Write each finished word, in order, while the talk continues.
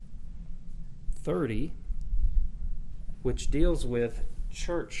30, which deals with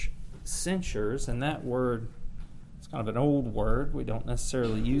church censures, and that word is kind of an old word. We don't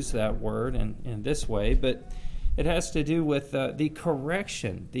necessarily use that word in this way, but it has to do with the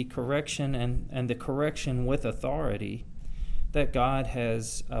correction and the correction with authority that God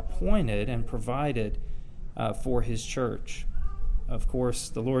has appointed and provided for His church. Of course,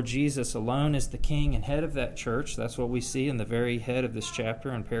 the Lord Jesus alone is the king and head of that church. That's what we see in the very head of this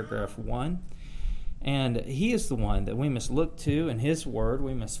chapter in paragraph 1. And He is the one that we must look to, and His word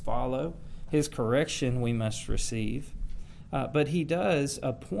we must follow. His correction we must receive. But He does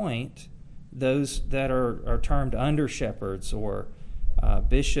appoint those that are termed under-shepherds or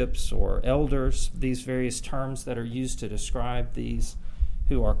bishops or elders, these various terms that are used to describe these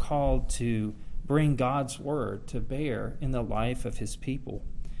who are called to bring God's word to bear in the life of His people,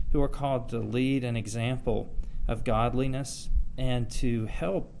 who are called to lead an example of godliness and to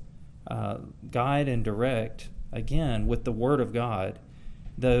help guide and direct, again, with the word of God,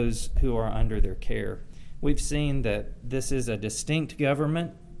 those who are under their care. We've seen that this is a distinct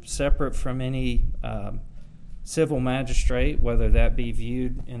government, separate from any civil magistrate, whether that be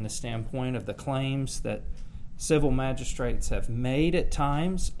viewed in the standpoint of the claims that civil magistrates have made at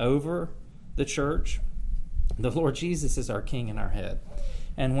times over the church. The Lord Jesus is our King and our head.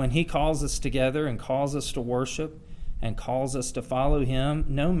 And when He calls us together and calls us to worship and calls us to follow Him,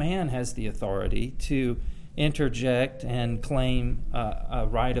 no man has the authority to interject and claim a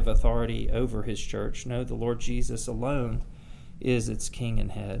right of authority over His church. No, the Lord Jesus alone is its King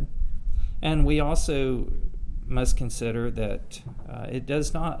and head. And we also must consider that it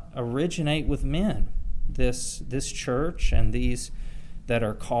does not originate with men. This church and these that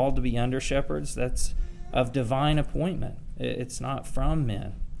are called to be under-shepherds, that's of divine appointment. It's not from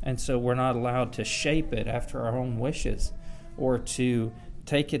men. And so we're not allowed to shape it after our own wishes or to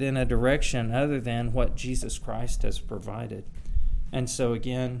take it in a direction other than what Jesus Christ has provided. And so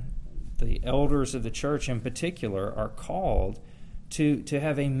again, the elders of the church in particular are called to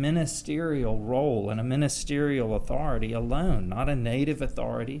have a ministerial role and a ministerial authority alone, not a native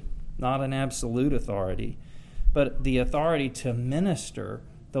authority, not an absolute authority, but the authority to minister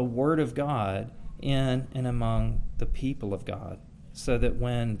the Word of God in and among the people of God, so that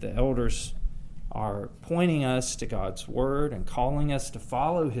when the elders are pointing us to God's Word and calling us to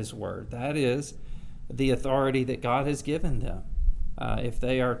follow His Word, that is the authority that God has given them. If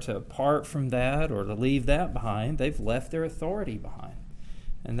they are to part from that or to leave that behind, they've left their authority behind.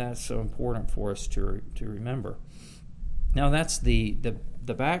 And that's so important for us to remember. Now that's the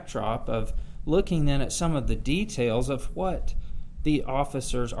backdrop of looking then at some of the details of what the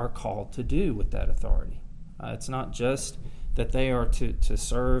officers are called to do with that authority. It's not just that they are to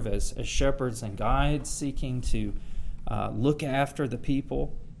serve as shepherds and guides, seeking to look after the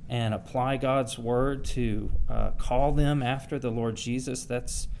people and apply God's word to call them after the Lord Jesus.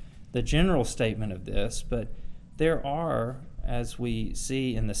 That's the general statement of this. But there are, as we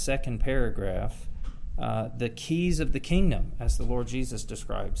see in the second paragraph, the keys of the kingdom, as the Lord Jesus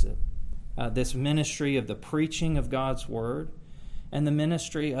describes it. This ministry of the preaching of God's word and the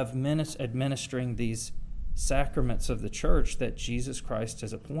ministry of administering these sacraments of the church that Jesus Christ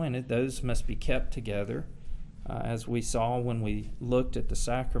has appointed. Those must be kept together, as we saw when we looked at the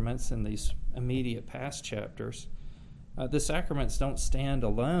sacraments in these immediate past chapters. The sacraments don't stand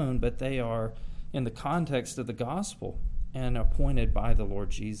alone, but they are in the context of the gospel and appointed by the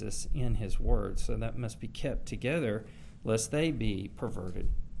Lord Jesus in His word. So that must be kept together lest they be perverted.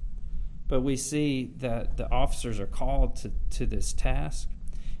 But we see that the officers are called to this task.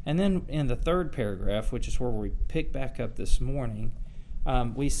 And then in the third paragraph, which is where we pick back up this morning,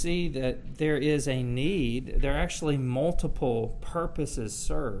 we see that there is a need. There are actually multiple purposes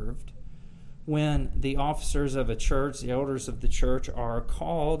served when the officers of a church, the elders of the church, are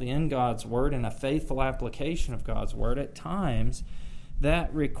called in God's word, in a faithful application of God's word. At times,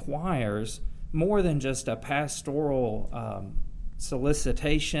 that requires more than just a pastoral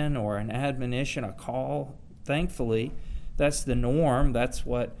solicitation or an admonition, a call. Thankfully, that's the norm. That's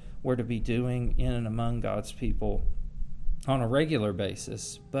what we're to be doing in and among God's people on a regular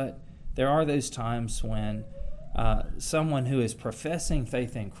basis. But there are those times when someone who is professing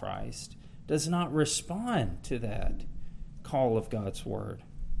faith in Christ does not respond to that call of God's word.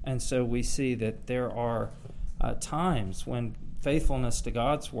 And so we see that there are times when faithfulness to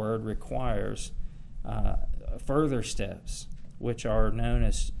God's word requires further steps, which are known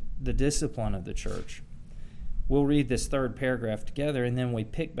as the discipline of the church. We'll read this third paragraph together, and then we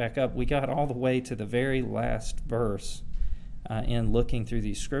pick back up. We got all the way to the very last verse in looking through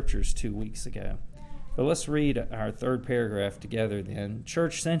these scriptures 2 weeks ago. But let's read our third paragraph together then.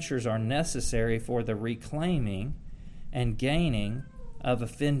 Church censures are necessary for the reclaiming and gaining of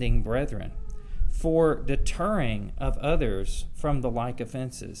offending brethren, for deterring of others from the like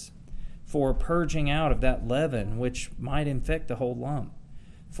offenses, for purging out of that leaven which might infect the whole lump,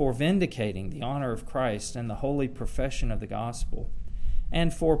 for vindicating the honor of Christ and the holy profession of the gospel,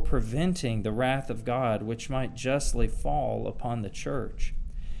 and for preventing the wrath of God which might justly fall upon the church,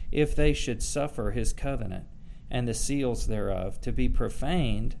 if they should suffer his covenant and the seals thereof to be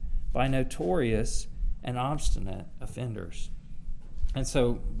profaned by notorious and obstinate offenders. And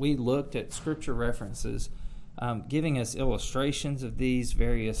so we looked at scripture references giving us illustrations of these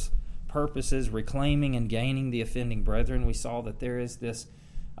various purposes, reclaiming and gaining the offending brethren. We saw that there is this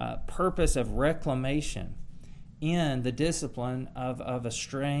purpose of reclamation in the discipline of a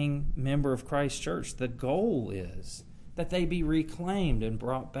straying member of Christ's church. The goal is that they be reclaimed and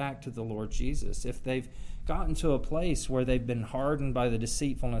brought back to the Lord Jesus. If they've gotten to a place where they've been hardened by the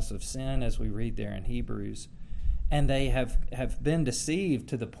deceitfulness of sin, as we read there in Hebrews, and they have been deceived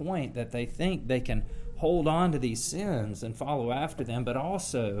to the point that they think they can hold on to these sins and follow after them, but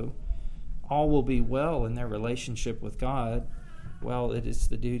also all will be well in their relationship with God, well, it is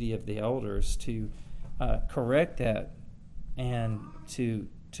the duty of the elders to correct that and to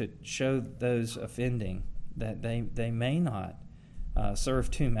show those offending that they may not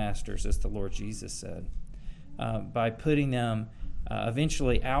serve two masters, as the Lord Jesus said, by putting them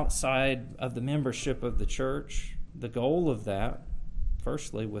eventually outside of the membership of the church. The goal of that,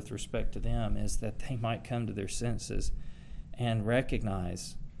 firstly, with respect to them, is that they might come to their senses and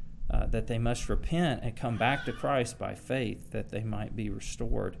recognize that they must repent and come back to Christ by faith, that they might be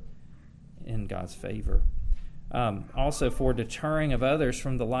restored in God's favor. Also for deterring of others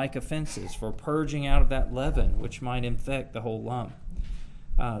from the like offenses, for purging out of that leaven which might infect the whole lump.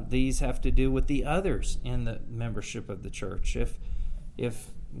 These have to do with the others in the membership of the church.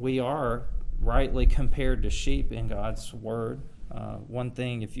 If we are rightly compared to sheep in God's word, one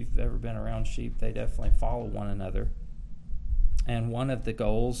thing, if you've ever been around sheep, they definitely follow one another. And one of the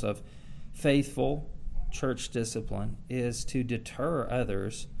goals of faithful church discipline is to deter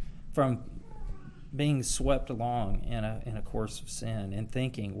others from being swept along in a course of sin and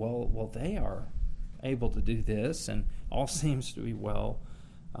thinking, well, they are able to do this and all seems to be well,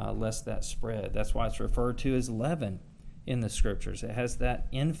 lest that spread. That's why it's referred to as leaven in the scriptures. It has that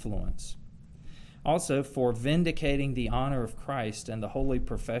influence. Also, for vindicating the honor of Christ and the holy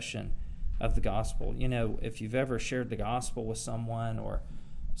profession of the gospel. You know, if you've ever shared the gospel with someone or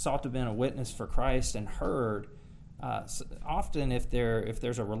sought to be a witness for Christ and heard, often if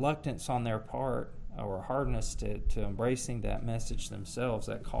there's a reluctance on their part or a hardness to embracing that message themselves,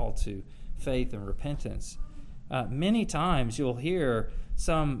 that call to faith and repentance, many times you'll hear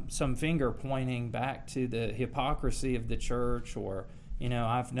some finger pointing back to the hypocrisy of the church, or,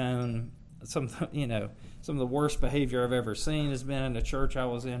 I've known some of the worst behavior I've ever seen has been in a church I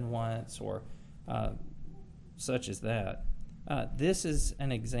was in once, or such as that. This is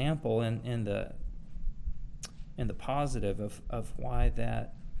an example in the positive of why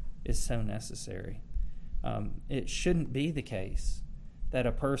that is so necessary. It shouldn't be the case that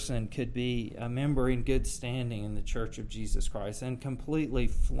a person could be a member in good standing in the Church of Jesus Christ and completely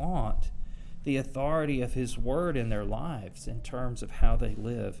flaunt the authority of His Word in their lives in terms of how they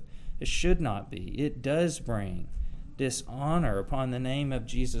live. It should not be. It does bring dishonor upon the name of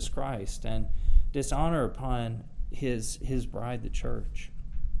Jesus Christ and dishonor upon His bride, the church.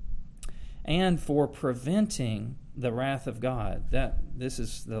 And for preventing the wrath of God, this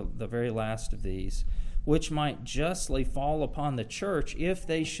is the very last of these, which might justly fall upon the church if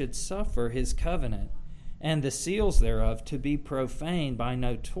they should suffer His covenant and the seals thereof to be profaned by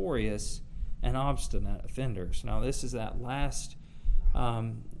notorious and obstinate offenders. Now, this is that last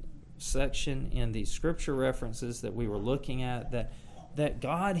section in the scripture references that we were looking at, that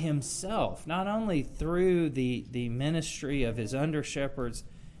God Himself, not only through the ministry of His under-shepherds,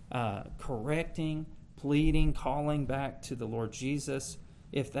 correcting, pleading, calling back to the Lord Jesus,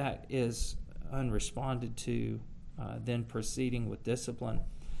 if that is unresponded to, then proceeding with discipline,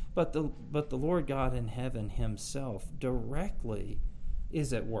 but the Lord God in heaven Himself directly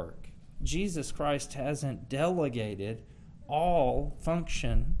is at work. Jesus Christ hasn't delegated all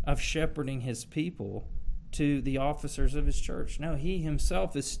function of shepherding His people to the officers of His church. No, He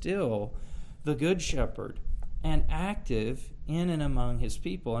Himself is still the good shepherd and active in and among His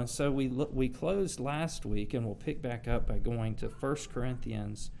people. And so we closed last week, and we'll pick back up by going to 1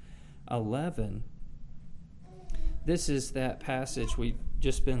 Corinthians 11. This is that passage we've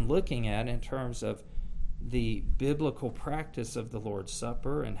just been looking at in terms of the biblical practice of the Lord's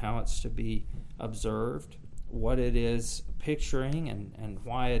Supper and how it's to be observed, what it is picturing and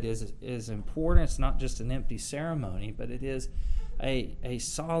why it is important. It's not just an empty ceremony, but it is a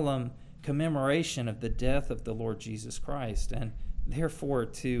solemn commemoration of the death of the Lord Jesus Christ. And therefore,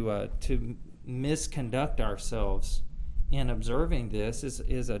 to misconduct ourselves in observing this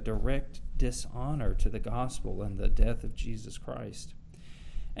is a direct dishonor to the gospel and the death of Jesus Christ.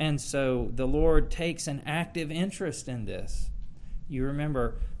 And so the Lord takes an active interest in this. You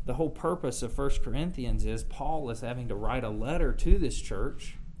remember the whole purpose of 1 Corinthians is Paul is having to write a letter to this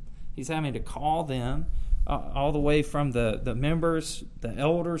church. He's having to call them all the way from the members, the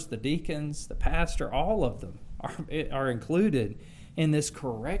elders, the deacons, the pastor, all of them are included in this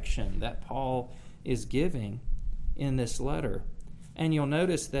correction that Paul is giving in this letter. And you'll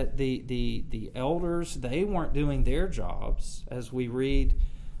notice that the elders, they weren't doing their jobs, as we read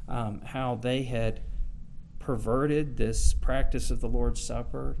how they had perverted this practice of the Lord's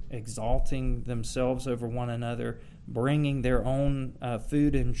Supper, exalting themselves over one another, bringing their own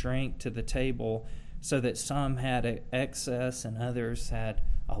food and drink to the table, so that some had excess and others had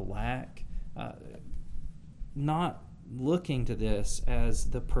a lack, not looking to this as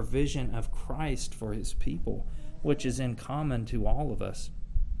the provision of Christ for his people, which is in common to all of us.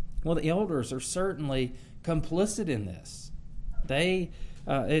 Well, the elders are certainly complicit in this.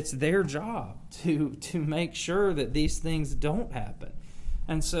 It's their job to make sure that these things don't happen.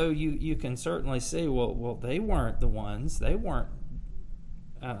 And so you can certainly say, well, they weren't the ones. They weren't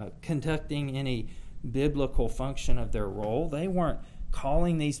conducting any biblical function of their role. They weren't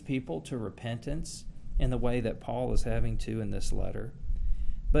calling these people to repentance in the way that Paul is having to in this letter.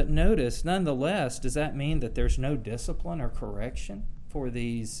 But notice, nonetheless, does that mean that there's no discipline or correction for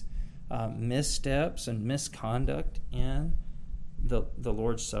these missteps and misconduct in the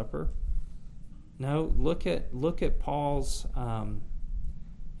Lord's Supper? No, look at Paul's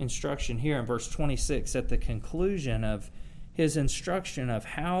instruction here in verse 26 at the conclusion of his instruction of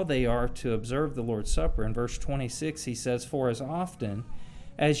how they are to observe the Lord's Supper. In verse 26 he says, "For as often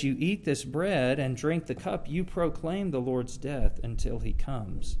as you eat this bread and drink the cup, you proclaim the Lord's death until he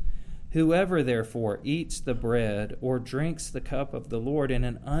comes. Whoever therefore eats the bread or drinks the cup of the Lord in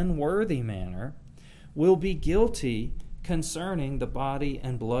an unworthy manner will be guilty concerning the body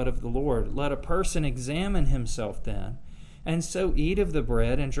and blood of the Lord. Let a person examine himself then, and so eat of the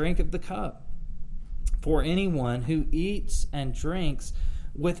bread and drink of the cup. For anyone who eats and drinks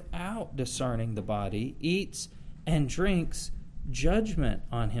without discerning the body eats and drinks judgment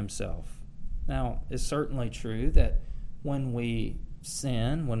on himself." Now, it's certainly true that when we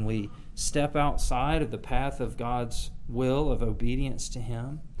sin, when we step outside of the path of God's will of obedience to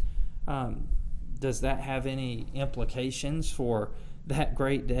him, does that have any implications for that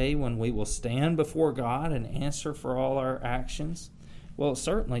great day when we will stand before God and answer for all our actions? Well, it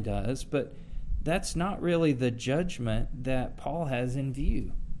certainly does, but that's not really the judgment that Paul has in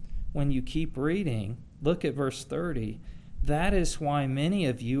view. When you keep reading, look at verse 30. "That is why many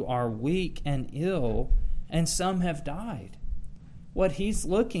of you are weak and ill, and some have died." What he's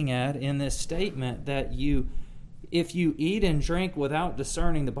looking at in this statement that if you eat and drink without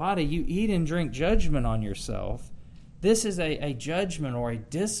discerning the body, you eat and drink judgment on yourself. This is a judgment or a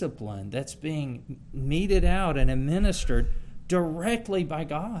discipline that's being meted out and administered directly by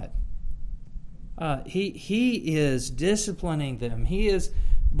God. He is disciplining them. He is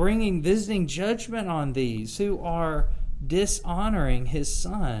visiting judgment on these who are dishonoring his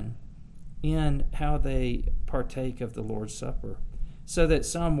Son in how they partake of the Lord's Supper. So that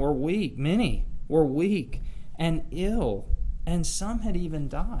some were weak, many were weak and ill, and some had even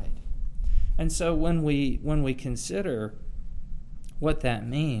died. And so when we consider what that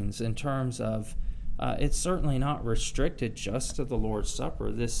means in terms of, it's certainly not restricted just to the Lord's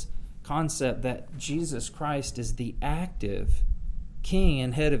Supper, this concept that Jesus Christ is the active king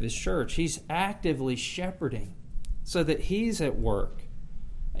and head of his church. He's actively shepherding so that he's at work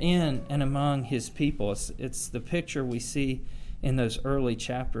in and among his people. It's the picture we see in those early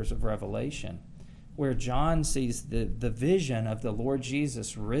chapters of Revelation, where John sees the vision of the Lord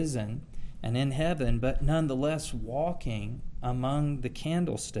Jesus risen and in heaven, but nonetheless walking among the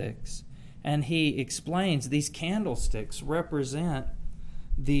candlesticks. And he explains these candlesticks represent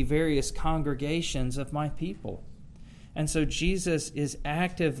the various congregations of my people. And so Jesus is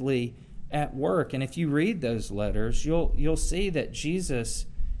actively at work. And if you read those letters, you'll see that Jesus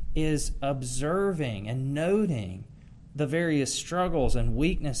is observing and noting the various struggles and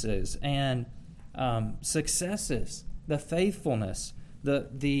weaknesses and successes, the faithfulness,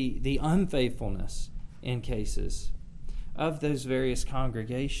 the unfaithfulness in cases of those various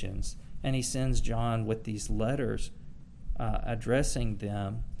congregations. And he sends John with these letters addressing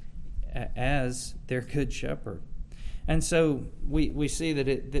them as their good shepherd. And so we see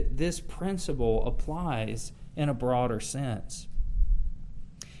that this principle applies in a broader sense.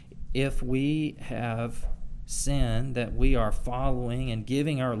 If we have sin that we are following and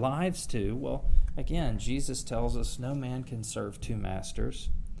giving our lives to, well, again, Jesus tells us no man can serve two masters.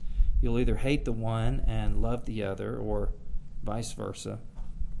 You'll either hate the one and love the other, or vice versa.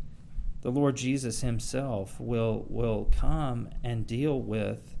 The Lord Jesus himself will come and deal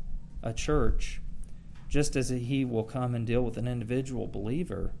with a church just as he will come and deal with an individual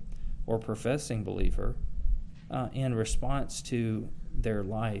believer or professing believer in response to their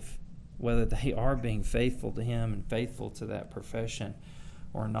life, whether they are being faithful to him and faithful to that profession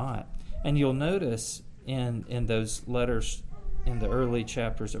or not. And you'll notice in those letters in the early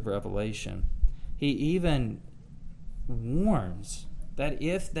chapters of Revelation, he even warns that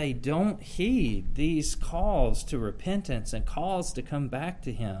if they don't heed these calls to repentance and calls to come back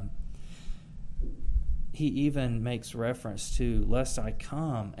to him, he even makes reference to, lest I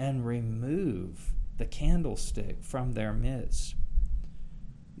come and remove the candlestick from their midst.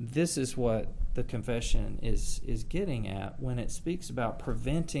 This is what the confession is getting at when it speaks about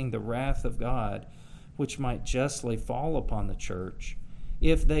preventing the wrath of God, which might justly fall upon the church,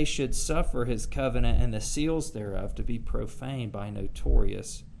 if they should suffer his covenant and the seals thereof to be profaned by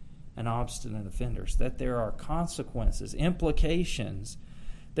notorious and obstinate offenders. That there are consequences, implications.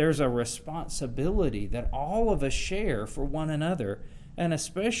 There's a responsibility that all of us share for one another, and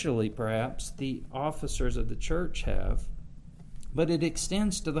especially perhaps the officers of the church have, but it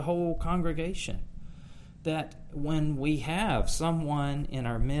extends to the whole congregation. That when we have someone in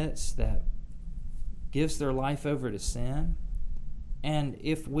our midst that gives their life over to sin, and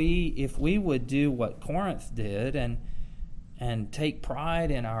if we would do what Corinth did and take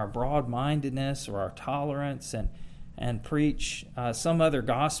pride in our broad-mindedness or our tolerance and preach some other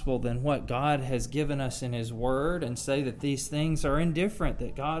gospel than what God has given us in his word, and say that these things are indifferent,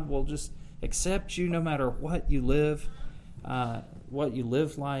 that God will just accept you no matter what you live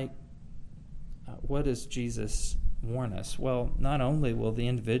like, what does Jesus warn us? Well, not only will the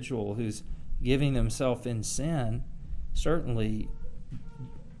individual who's giving themselves in sin certainly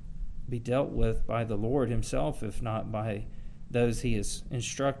be dealt with by the Lord himself, if not by those he is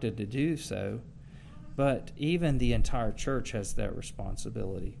instructed to do so, but even the entire church has that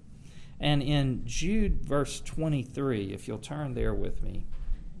responsibility. And in Jude verse 23, if you'll turn there with me,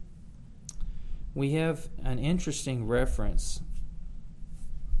 we have an interesting reference.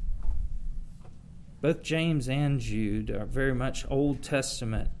 Both James and Jude are very much Old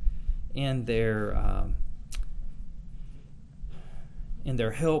Testament in their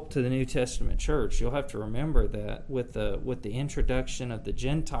help to the New Testament church. You'll have to remember that with the introduction of the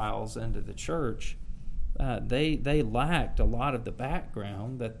Gentiles into the church, they lacked a lot of the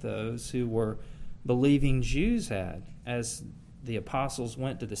background that those who were believing Jews had. As the apostles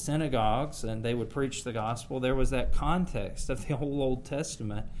went to the synagogues and they would preach the gospel, there was that context of the whole Old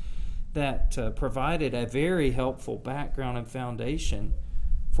Testament that provided a very helpful background and foundation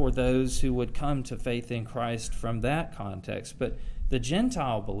for those who would come to faith in Christ from that context. But the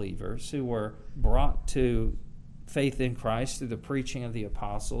Gentile believers who were brought to faith in Christ through the preaching of the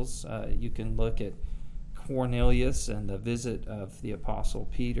apostles, you can look at Cornelius and the visit of the apostle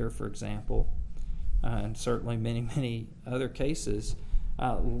Peter, for example, and certainly many, many other cases,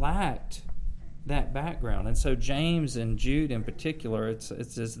 lacked that background. And so James and Jude in particular, it's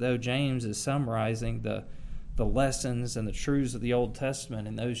as though James is summarizing the lessons and the truths of the Old Testament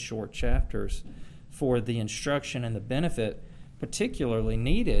in those short chapters for the instruction and the benefit particularly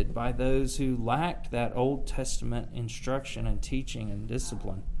needed by those who lacked that Old Testament instruction and teaching and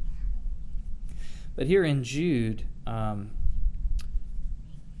discipline. But here in Jude,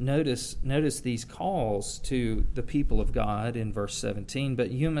 notice these calls to the people of God in verse 17.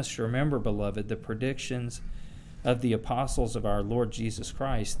 But you must remember, beloved, the predictions of the apostles of our Lord Jesus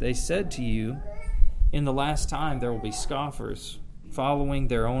Christ. They said to you, in the last time there will be scoffers, following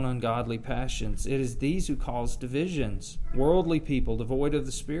their own ungodly passions. It is these who cause divisions, worldly people devoid of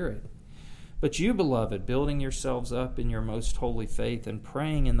the Spirit. But you, beloved, building yourselves up in your most holy faith and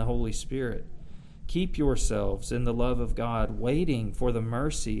praying in the Holy Spirit, keep yourselves in the love of God, waiting for the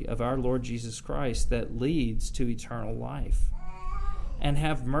mercy of our Lord Jesus Christ that leads to eternal life. And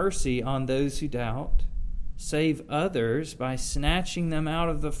have mercy on those who doubt. Save others by snatching them out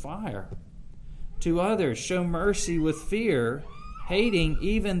of the fire. To others show mercy with fear, hating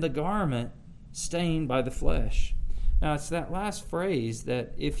even the garment stained by the flesh. Now, it's that last phrase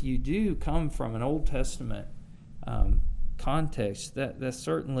that if you do come from an Old Testament context, that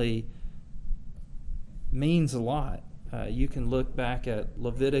certainly means a lot. You can look back at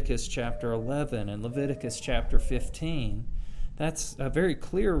Leviticus chapter 11 and Leviticus chapter 15. That's a very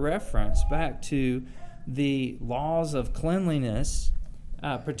clear reference back to the laws of cleanliness,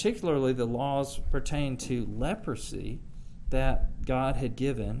 particularly the laws pertaining to leprosy that God had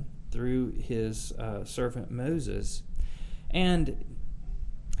given through his servant Moses. And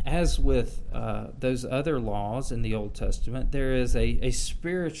as with those other laws in the Old Testament, there is a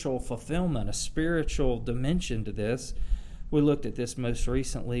spiritual fulfillment, a spiritual dimension to this. We looked at this most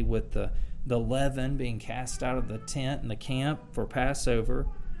recently with the leaven being cast out of the tent and the camp for Passover.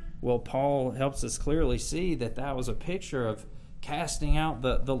 Well, Paul helps us clearly see that that was a picture of casting out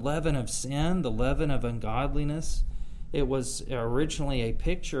the leaven of sin, the leaven of ungodliness. It was originally a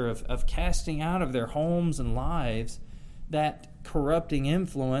picture of casting out of their homes and lives that corrupting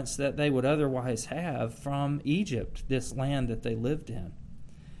influence that they would otherwise have from Egypt, this land that they lived in.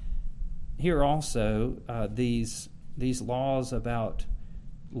 Here also, these laws about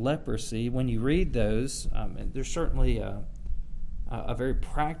leprosy, when you read those, there's certainly a very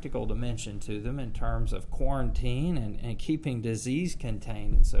practical dimension to them in terms of quarantine and keeping disease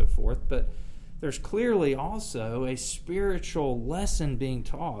contained and so forth, but there's clearly also a spiritual lesson being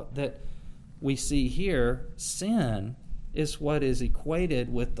taught that we see here. Sin is what is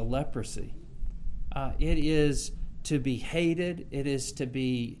equated with the leprosy. It is to be hated. It is to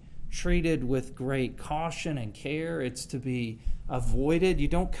be treated with great caution and care. It's to be avoided. You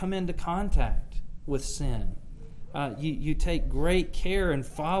don't come into contact with sin. You take great care and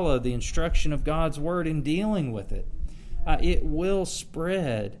follow the instruction of God's Word in dealing with it. It will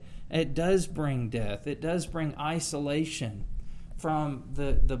spread. It does bring death. It does bring isolation from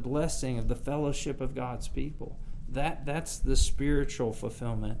the blessing of the fellowship of God's people. That's the spiritual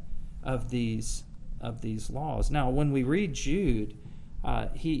fulfillment of these laws. Now, when we read Jude,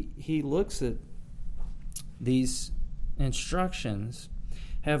 he looks at these instructions.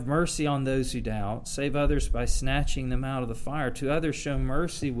 Have mercy on those who doubt. Save others by snatching them out of the fire. To others show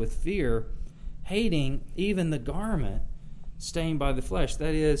mercy with fear, hating even the garment stained by the flesh.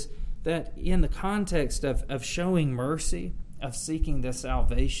 That is, that in the context of showing mercy, of seeking the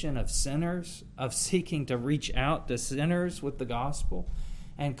salvation of sinners, of seeking to reach out to sinners with the gospel,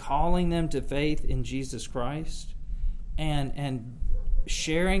 and calling them to faith in Jesus Christ, and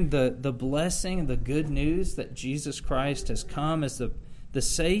sharing the blessing, the good news that Jesus Christ has come as the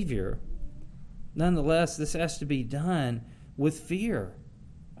Savior. Nonetheless, this has to be done with fear.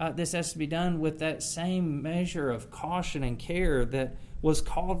 This has to be done with that same measure of caution and care that was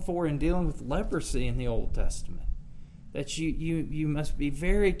called for in dealing with leprosy in the Old Testament. That you must be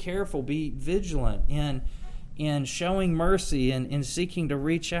very careful, be vigilant in showing mercy and in seeking to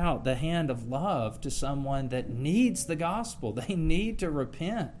reach out the hand of love to someone that needs the gospel. They need to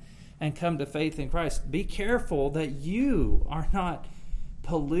repent and come to faith in Christ. Be careful that you are not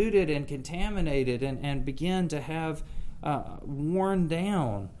polluted and contaminated and begin to have worn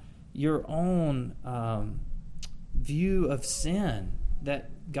down your own view of sin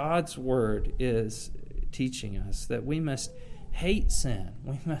that God's Word is teaching us, that we must hate sin.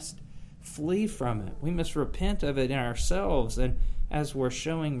 We must flee from it. We must repent of it in ourselves, and as we're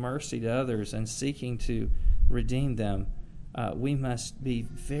showing mercy to others and seeking to redeem them, we must be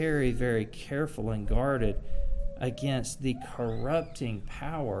very, very careful and guarded against the corrupting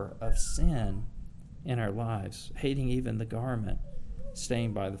power of sin in our lives, hating even the garment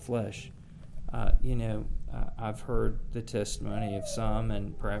stained by the flesh. I've heard the testimony of some,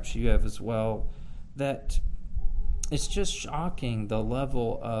 and perhaps you have as well, that it's just shocking the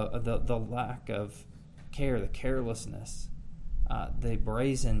level of the lack of care, the carelessness, the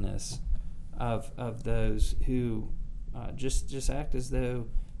brazenness of those who just act as though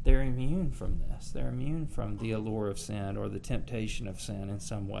they're immune from this. They're immune from the allure of sin or the temptation of sin in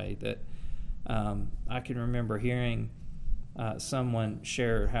some way. That I can remember hearing someone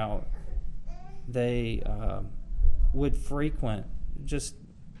share how they would frequent just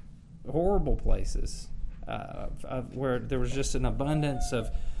horrible places where there was just an abundance of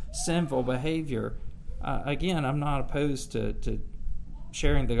sinful behavior. Again, I'm not opposed to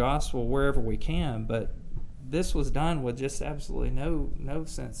sharing the gospel wherever we can, but this was done with just absolutely no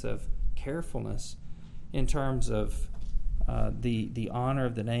sense of carefulness in terms of the honor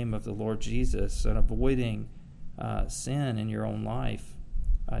of the name of the Lord Jesus and avoiding sin in your own life.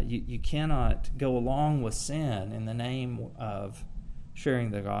 You cannot go along with sin in the name of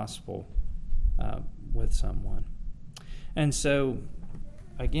sharing the gospel with someone. And so,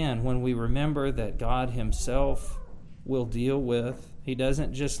 again, when we remember that God Himself will deal with, He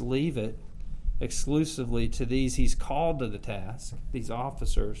doesn't just leave it exclusively to these He's called to the task, these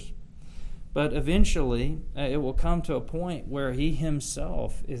officers, But eventually, it will come to a point where he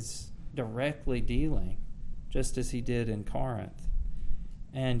himself is directly dealing, just as he did in Corinth.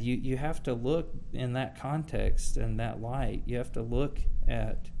 And you have to look in that context and that light. You have to look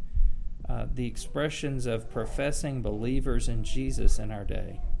at the expressions of professing believers in Jesus in our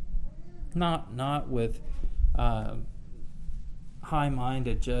day. Not with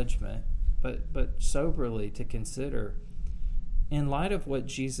high-minded judgment, but soberly to consider, in light of what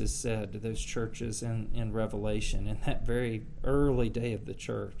Jesus said to those churches in Revelation, in that very early day of the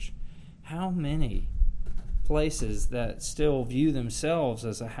church, how many places that still view themselves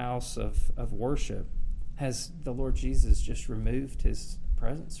as a house of worship has the Lord Jesus just removed his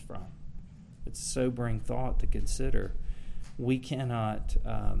presence from? It's a sobering thought to consider. We cannot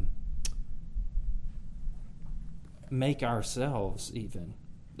make ourselves even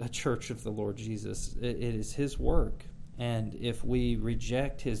a church of the Lord Jesus. It is his work. And if we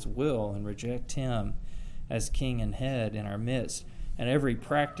reject his will and reject him as king and head in our midst, at every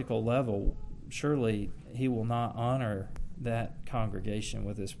practical level, surely he will not honor that congregation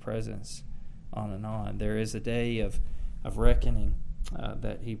with his presence on and on. There is a day of reckoning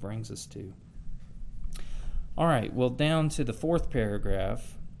that he brings us to. All right, well, down to the fourth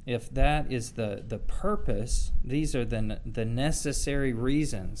paragraph. If that is the purpose, these are the necessary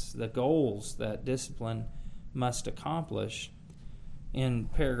reasons, the goals that discipline must accomplish. In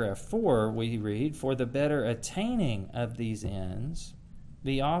paragraph 4, we read, "For the better attaining of these ends,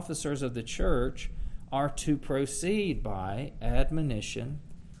 the officers of the church are to proceed by admonition,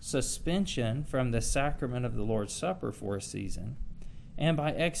 suspension from the sacrament of the Lord's Supper for a season, and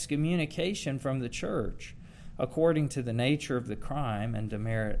by excommunication from the church, according to the nature of the crime and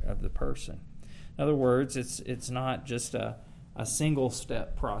demerit of the person." In other words, it's not just a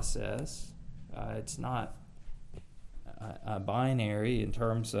single-step process. It's not a binary in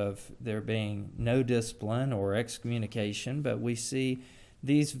terms of there being no discipline or excommunication, but we see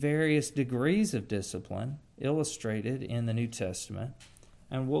these various degrees of discipline illustrated in the New Testament.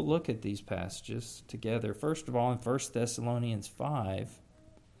 And we'll look at these passages together. First of all, in 1 Thessalonians 5,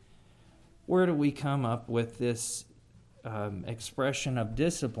 where do we come up with this expression of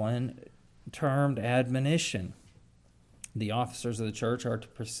discipline termed admonition? The officers of the church are to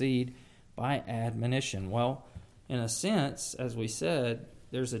proceed by admonition. Well, in a sense, as we said,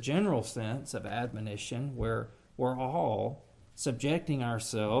 there's a general sense of admonition where we're all subjecting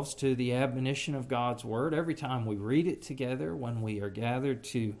ourselves to the admonition of God's Word every time we read it together, when we are gathered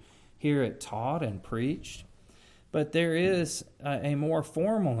to hear it taught and preached. But there is a more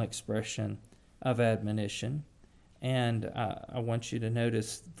formal expression of admonition, and I want you to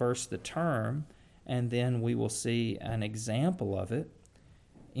notice first the term, and then we will see an example of it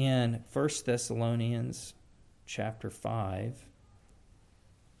in 1 Thessalonians chapter 5.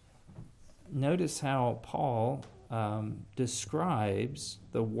 Notice how Paul describes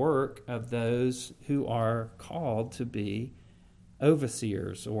the work of those who are called to be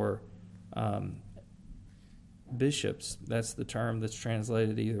overseers or bishops. That's the term that's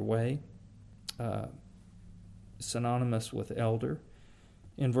translated either way, synonymous with elder.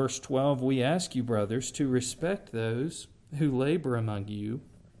 In verse 12, "We ask you, brothers, to respect those who labor among you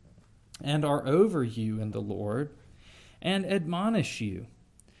and are over you in the Lord, and admonish you,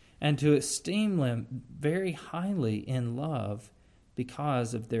 and to esteem them very highly in love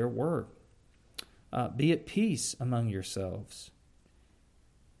because of their work. Be at peace among yourselves.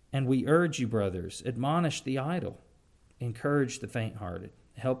 And we urge you, brothers, admonish the idle, encourage the faint-hearted,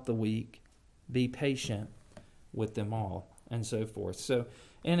 help the weak, be patient with them all," and so forth. So,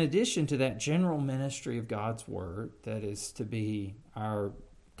 in addition to that general ministry of God's Word, that is to be our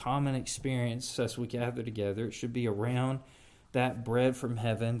common experience as we gather together, it should be around that bread from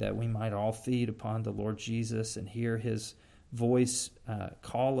heaven that we might all feed upon the Lord Jesus and hear his voice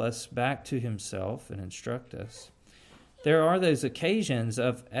call us back to himself and instruct us. There are those occasions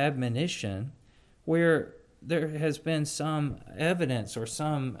of admonition where there has been some evidence or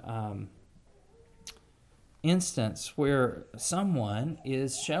some instance where someone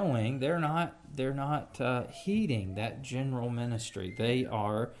is showing they're not heeding that general ministry. They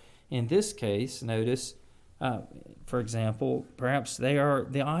are, in this case, notice, for example, perhaps they are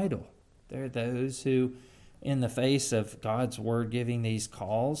the idle. They're those who, in the face of God's Word giving these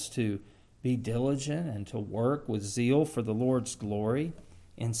calls to be diligent and to work with zeal for the Lord's glory,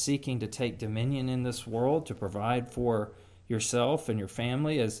 in seeking to take dominion in this world, to provide for yourself and your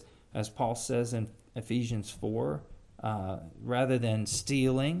family, as Paul says in Ephesians 4, rather than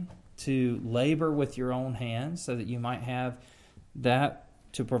stealing, to labor with your own hands so that you might have that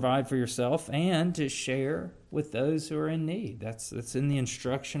to provide for yourself and to share with those who are in need. That's in the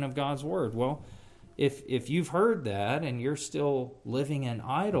instruction of God's word. Well, if you've heard that and you're still living in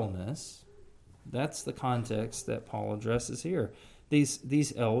idleness, that's the context that Paul addresses here.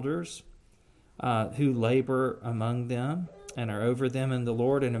 These elders who labor among them and are over them in the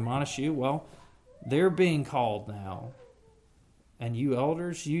Lord and admonish you, well, they're being called now. And you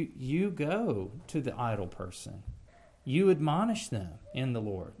elders, you go to the idle person. You admonish them in the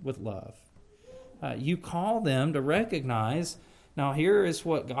Lord with love. You call them to recognize, now here is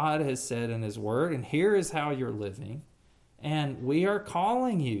what God has said in His Word, and here is how you're living. And we are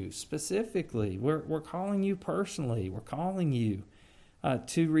calling you specifically. We're calling you personally. We're calling you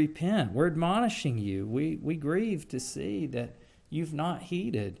to repent. We're admonishing you. We grieve to see that you've not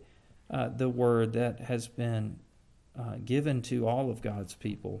heeded the word that has been given to all of God's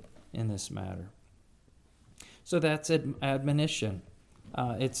people in this matter. So that's admonition.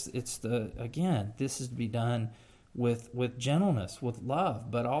 This is to be done with gentleness, with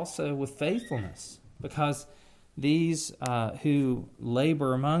love, but also with faithfulness, because these who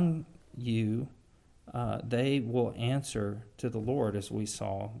labor among you, they will answer to the Lord, as we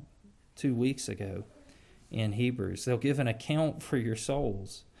saw 2 weeks ago in Hebrews. They'll give an account for your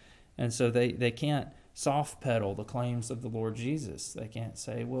souls. And so they can't soft pedal the claims of the Lord Jesus. They can't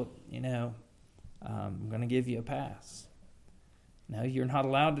say, well, I'm going to give you a pass. No, you're not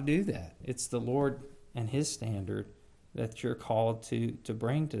allowed to do that. It's the Lord and His standard that you're called to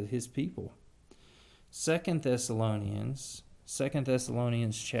bring to His people. 2 Thessalonians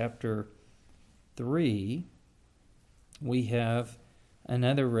chapter 3, we have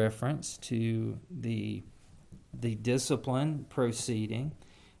another reference to the discipline proceeding.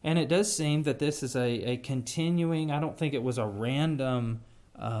 And it does seem that this is a continuing, I don't think it was a random,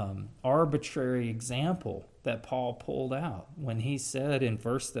 arbitrary example that Paul pulled out. When he said in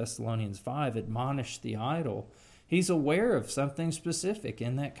 1 Thessalonians 5, admonish the idle, he's aware of something specific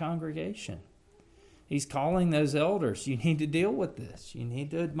in that congregation. He's calling those elders, you need to deal with this. You need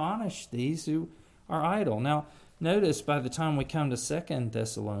to admonish these who are idle. Now, notice by the time we come to 2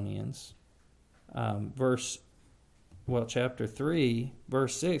 Thessalonians, chapter 3,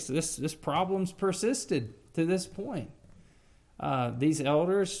 verse 6, this problem's persisted to this point. These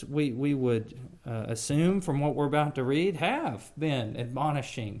elders, we would assume from what we're about to read, have been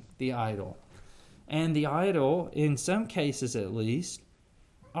admonishing the idle. And the idle, in some cases at least,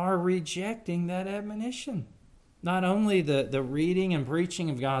 are rejecting that admonition. Not only the reading and preaching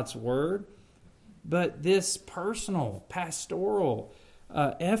of God's Word, but this personal, pastoral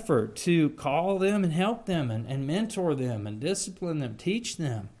effort to call them and help them and mentor them and discipline them, teach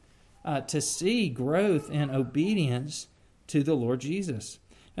them to see growth in obedience to the Lord Jesus.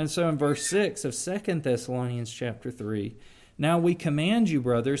 And so in verse 6 of 2 Thessalonians chapter 3, now we command you,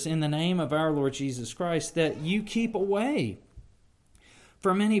 brothers, in the name of our Lord Jesus Christ, that you keep away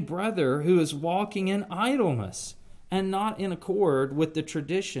from any brother who is walking in idleness and not in accord with the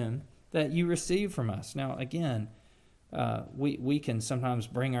tradition that you receive from us. Now, again, we can sometimes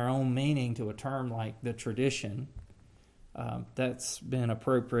bring our own meaning to a term like the tradition. That's been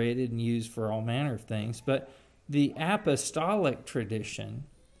appropriated and used for all manner of things. But the apostolic tradition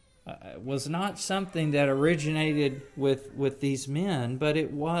was not something that originated with these men, but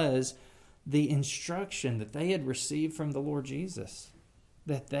it was the instruction that they had received from the Lord Jesus,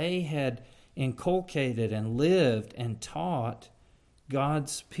 that they had inculcated and lived and taught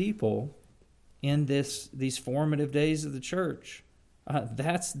God's people in these formative days of the church.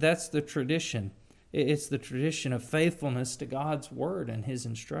 That's the tradition. It's the tradition of faithfulness to God's word and His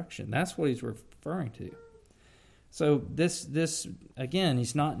instruction. That's what he's referring to. So this again,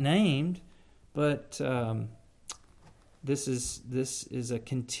 he's not named, but this is a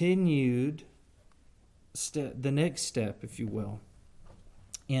continued step, the next step, if you will,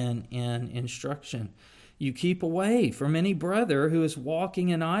 in instruction. You keep away from any brother who is walking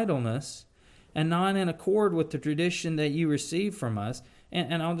in idleness and not in accord with the tradition that you receive from us.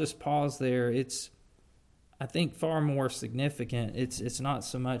 And I'll just pause there. It's, I think, far more significant. It's not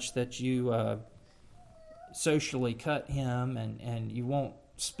so much that you socially cut him and you won't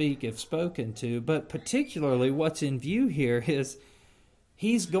speak if spoken to, but particularly what's in view here is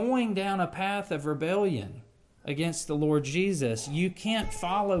he's going down a path of rebellion against the Lord Jesus. You can't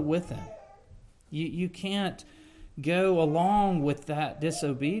follow with him. You can't go along with that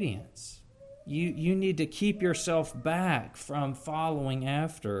disobedience. You need to keep yourself back from following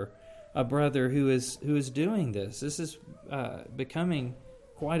after a brother who is doing this. This is becoming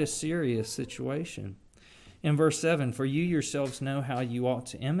quite a serious situation. In verse 7, for you yourselves know how you ought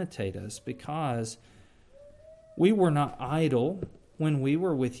to imitate us, because we were not idle when we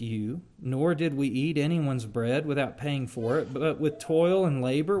were with you, nor did we eat anyone's bread without paying for it, but with toil and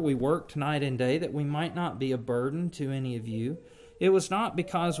labor we worked night and day that we might not be a burden to any of you. It was not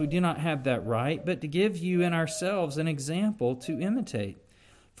because we do not have that right, but to give you and ourselves an example to imitate.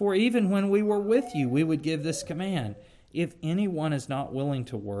 For even when we were with you, we would give this command: if anyone is not willing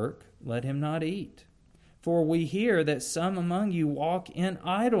to work, let him not eat. For we hear that some among you walk in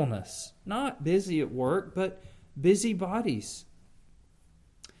idleness, not busy at work, but busybodies.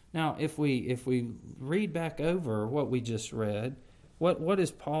 Now, if we read back over what we just read, what is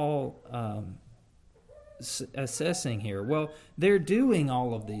Paul assessing here? Well, they're doing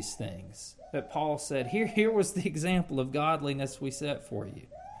all of these things that Paul said. Here was the example of godliness we set for you.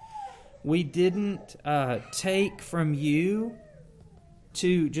 We didn't take from you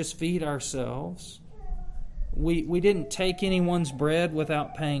to just feed ourselves. We didn't take anyone's bread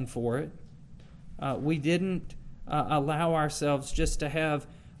without paying for it. We didn't allow ourselves just to have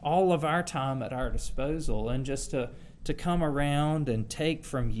all of our time at our disposal and just to come around and take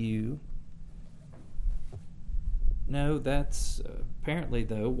from you. No, that's apparently,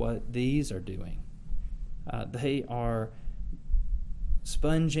 though, what these are doing. They are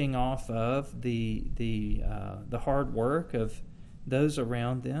sponging off of the hard work of those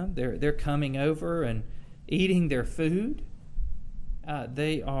around them. They're coming over and eating their food.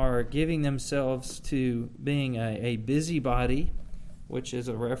 They are giving themselves to being a busybody, which is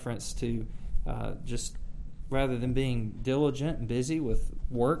a reference to just rather than being diligent and busy with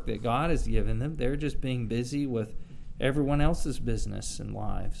work that God has given them, they're just being busy with everyone else's business and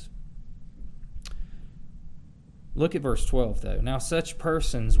lives. Look at verse 12, though. Now such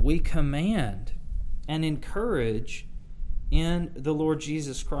persons we command and encourage in the Lord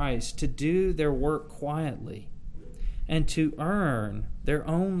Jesus Christ to do their work quietly and to earn their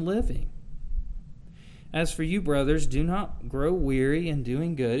own living. As for you, brothers, do not grow weary in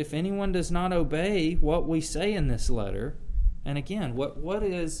doing good. If anyone does not obey what we say in this letter, and again, what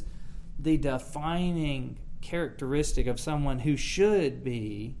is the defining characteristic of someone who should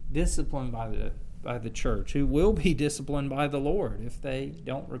be disciplined by the church, who will be disciplined by the Lord if they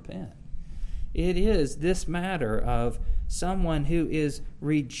don't repent? It is this matter of someone who is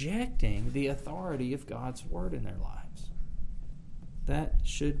rejecting the authority of God's word in their lives. That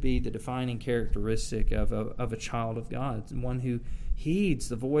should be the defining characteristic of a child of God, one who heeds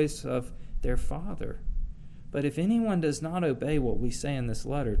the voice of their Father. But if anyone does not obey what we say in this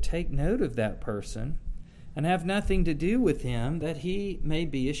letter, take note of that person and have nothing to do with him, that he may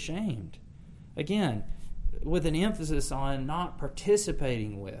be ashamed. Again, with an emphasis on not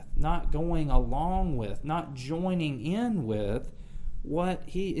participating with, not going along with, not joining in with what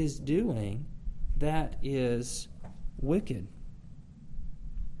he is doing that is wicked.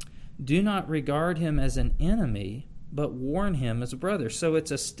 Do not regard him as an enemy, but warn him as a brother. So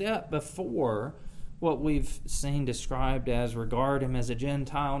it's a step before what we've seen described as regard him as a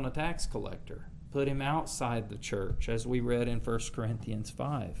Gentile and a tax collector. Put him outside the church, as we read in 1 Corinthians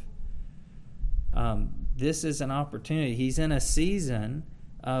 5. This is an opportunity. He's in a season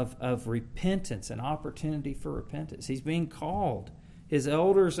of repentance, an opportunity for repentance. He's being called. His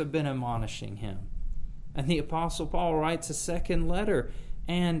elders have been admonishing him. And the Apostle Paul writes a second letter.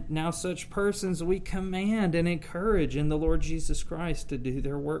 And now such persons we command and encourage in the Lord Jesus Christ to do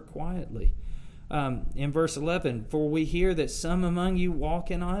their work quietly. In verse 11, for we hear that some among you walk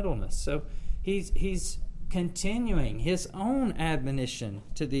in idleness. So he's continuing his own admonition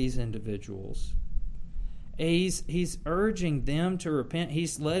to these individuals. He's urging them to repent.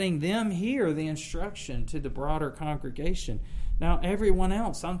 He's letting them hear the instruction to the broader congregation. Now, everyone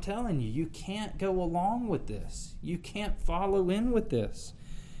else, I'm telling you, you can't go along with this. You can't follow in with this.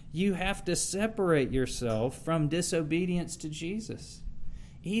 You have to separate yourself from disobedience to Jesus.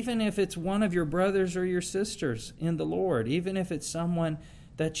 Even if it's one of your brothers or your sisters in the Lord, even if it's someone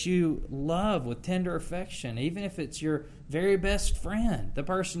that you love with tender affection, even if it's your very best friend, the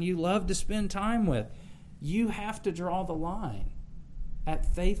person you love to spend time with, you have to draw the line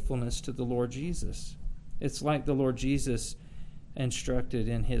at faithfulness to the Lord Jesus. It's like the Lord Jesus instructed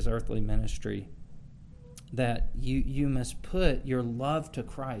in his earthly ministry that you must put your love to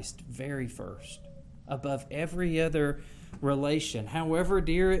Christ very first, above every other relation, however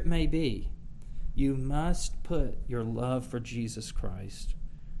dear it may be. You must put your love for Jesus Christ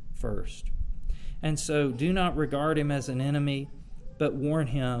first. And so do not regard him as an enemy, but warn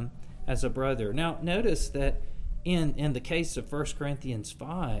him as a brother. Now, notice that in the case of 1 Corinthians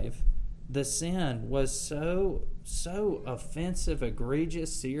 5, the sin was so offensive,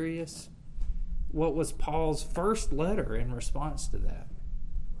 egregious, serious. What was Paul's first letter in response to that?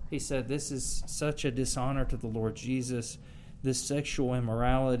 He said, this is such a dishonor to the Lord Jesus this sexual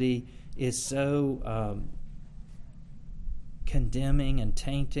immorality is so condemning and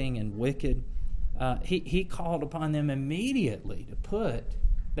tainting and wicked, he called upon them immediately to put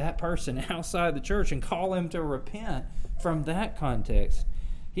that person outside the church and call him to repent from that context.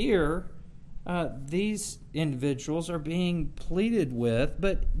 Here, these individuals are being pleaded with,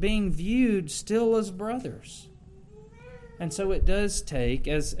 but being viewed still as brothers. And so it does take,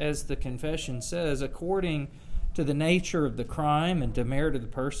 as the confession says, according to the nature of the crime and demerit of the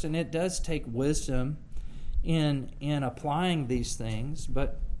person, it does take wisdom in applying these things.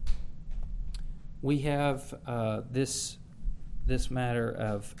 But we have this matter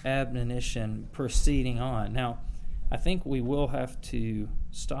of admonition proceeding on. Now, I think we will have to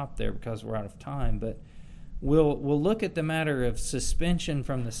stop there because we're out of time, but we'll look at the matter of suspension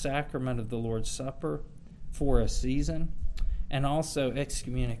from the sacrament of the Lord's Supper for a season, and also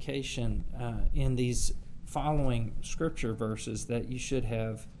excommunication in these following scripture verses that you should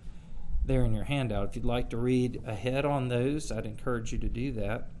have there in your handout. If you'd like to read ahead on those, I'd encourage you to do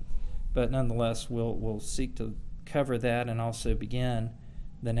that. But nonetheless, we'll seek to cover that and also begin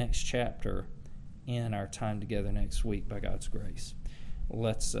the next chapter in our time together next week by God's grace.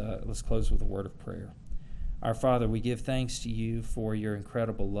 Let's close with a word of prayer. Our Father, we give thanks to you for your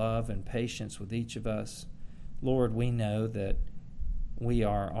incredible love and patience with each of us. Lord, we know that we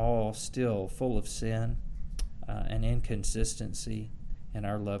are all still full of sin and inconsistency in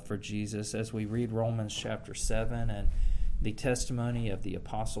our love for Jesus. As we read Romans chapter 7 and the testimony of the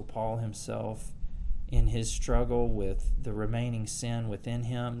Apostle Paul himself in his struggle with the remaining sin within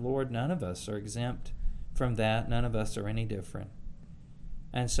him, Lord, none of us are exempt from that. None of us are any different.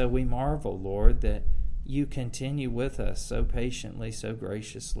 And so we marvel, Lord, that you continue with us so patiently, so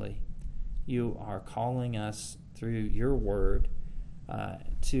graciously. You are calling us through your word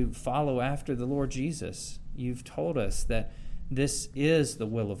to follow after the Lord Jesus. You've told us that this is the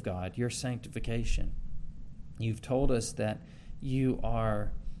will of God, your sanctification. You've told us that you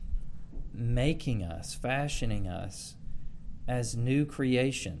are making us, fashioning us as new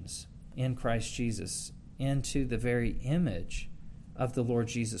creations in Christ Jesus into the very image of the Lord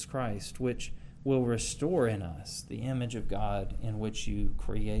Jesus Christ, which will restore in us the image of God in which you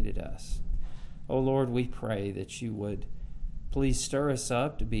created us. Oh Lord, we pray that you would please stir us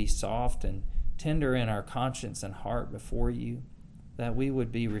up to be soft and tender in our conscience and heart before you, that we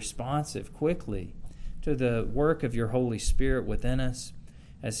would be responsive quickly to the work of your Holy Spirit within us,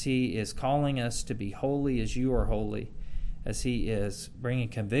 as he is calling us to be holy as you are holy, as he is bringing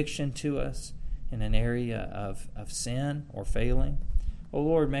conviction to us in an area of sin or failing. Oh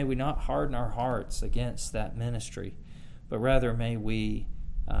Lord, may we not harden our hearts against that ministry, but rather may we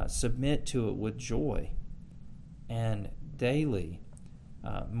submit to it with joy and daily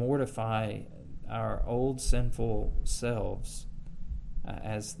mortify our old sinful selves,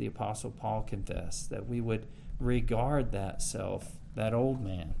 as the Apostle Paul confessed, that we would regard that self, that old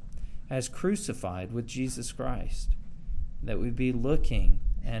man, as crucified with Jesus Christ, that we'd be looking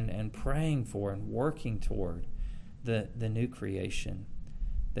and praying for and working toward the new creation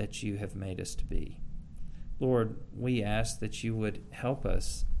that you have made us to be. Lord, we ask that you would help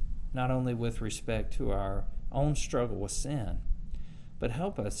us, not only with respect to our own struggle with sin, but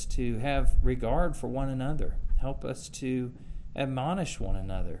help us to have regard for one another. Help us to admonish one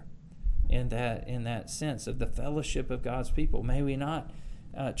another in that sense of the fellowship of God's people. May we not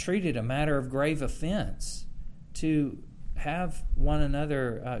treat it a matter of grave offense to have one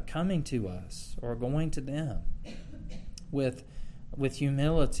another coming to us or going to them with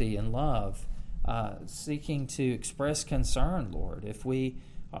humility and love, seeking to express concern, Lord. If we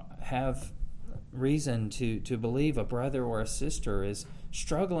have reason to believe a brother or a sister is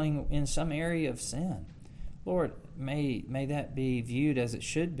struggling in some area of sin, Lord, may that be viewed as it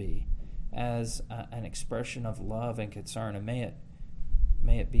should be, as an expression of love and concern, and may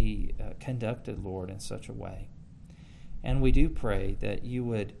it be conducted, Lord, in such a way. And we do pray that you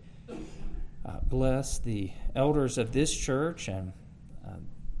would bless the elders of this church and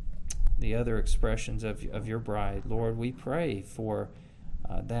the other expressions of your bride. Lord, we pray for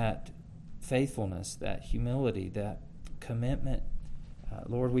that faithfulness, that humility, that commitment.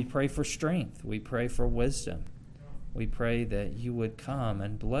 Lord, we pray for strength. We pray for wisdom. We pray that you would come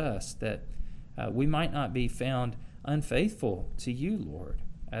and bless, that we might not be found unfaithful to you, Lord,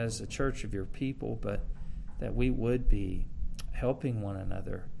 as a church of your people, but that we would be helping one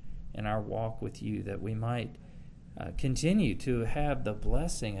another in our walk with you, that we might continue to have the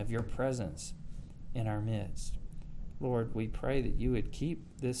blessing of your presence in our midst. Lord, we pray that you would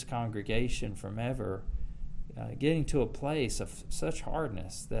keep this congregation from ever getting to a place of such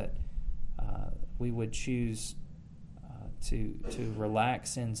hardness that we would choose to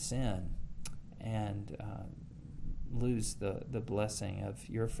relax in sin and lose the blessing of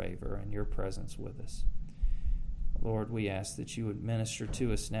your favor and your presence with us. Lord, we ask that you would minister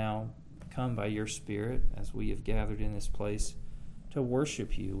to us now. Come by your Spirit as we have gathered in this place to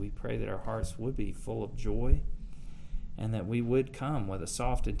worship you. We pray that our hearts would be full of joy and that we would come with a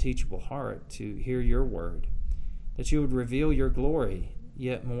soft and teachable heart to hear your word, that you would reveal your glory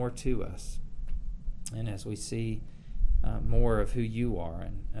yet more to us. And as we see more of who you are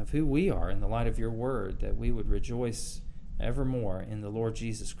and of who we are in the light of your word, that we would rejoice evermore in the Lord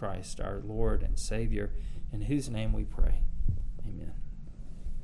Jesus Christ, our Lord and Savior, in whose name we pray. Amen.